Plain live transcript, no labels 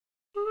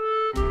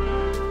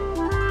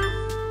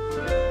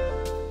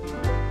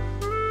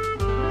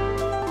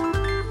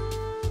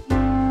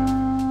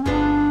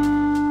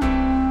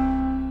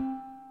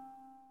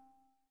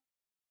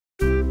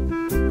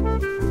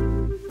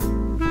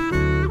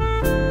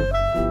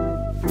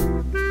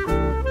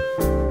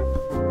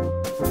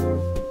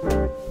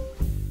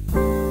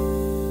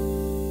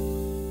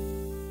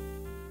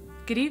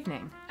Good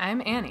evening,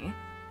 I'm Annie,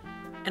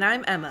 And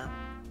I'm Emma.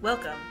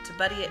 Welcome to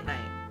Buddy at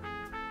Night.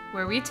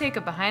 where we take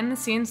a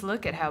behind-the-scenes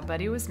look at how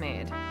Buddy was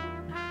made.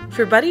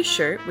 For Buddy's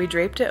shirt, we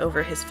draped it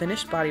over his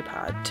finished body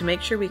pod to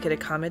make sure we could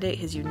accommodate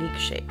his unique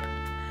shape.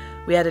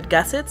 We added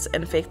gussets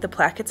and faked the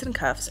plackets and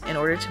cuffs in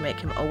order to make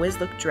him always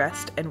look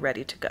dressed and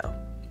ready to go.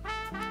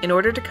 In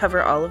order to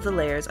cover all of the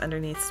layers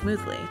underneath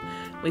smoothly,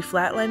 we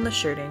flatlined the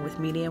shirting with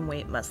medium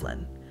weight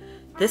muslin.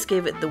 This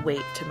gave it the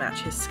weight to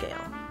match his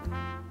scale.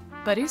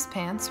 Buddy's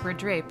pants were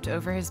draped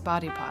over his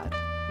body pod.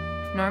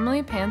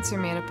 Normally, pants are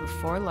made up of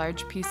 4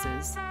 large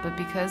pieces, but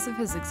because of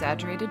his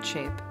exaggerated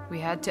shape, we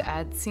had to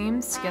add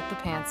seams to get the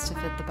pants to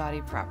fit the body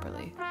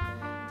properly.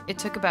 It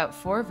took about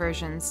 4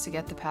 versions to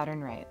get the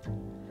pattern right.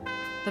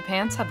 The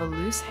pants have a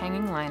loose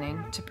hanging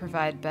lining to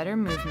provide better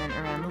movement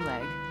around the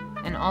leg,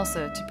 and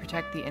also to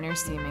protect the inner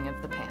seaming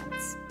of the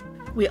pants.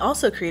 We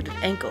also created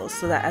ankles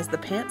so that as the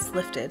pants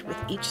lifted, with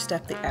each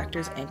step the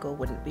actor's ankle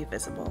wouldn't be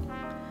visible.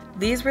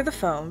 These were the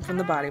foam from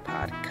the body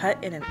pod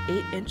cut in an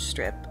 8-inch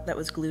strip that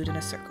was glued in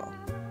a circle.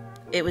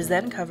 It was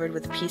then covered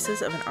with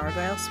pieces of an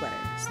argyle sweater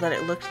so that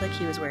it looked like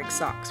he was wearing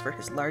socks for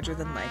his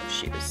larger-than-life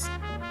shoes.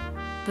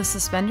 The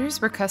suspenders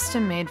were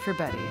custom made for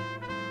Buddy.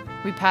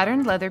 We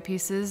patterned leather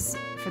pieces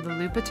for the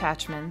loop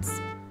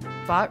attachments,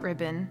 bought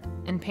ribbon,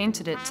 and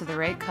painted it to the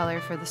right color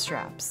for the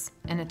straps,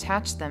 and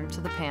attached them to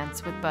the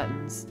pants with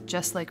buttons,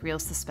 just like real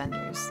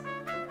suspenders.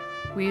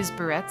 We used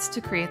barrettes to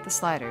create the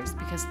sliders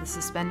because the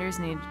suspenders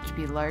needed to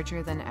be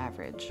larger than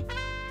average.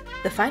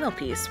 The final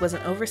piece was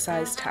an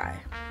oversized tie.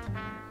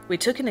 We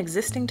took an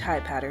existing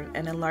tie pattern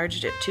and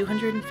enlarged it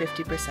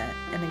 250%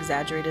 and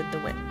exaggerated the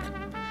width.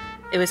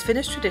 It was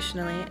finished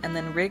traditionally and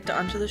then rigged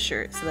onto the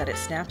shirt so that it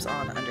snaps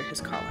on under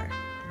his collar.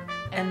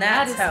 And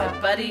that's how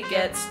Buddy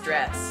gets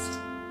dressed.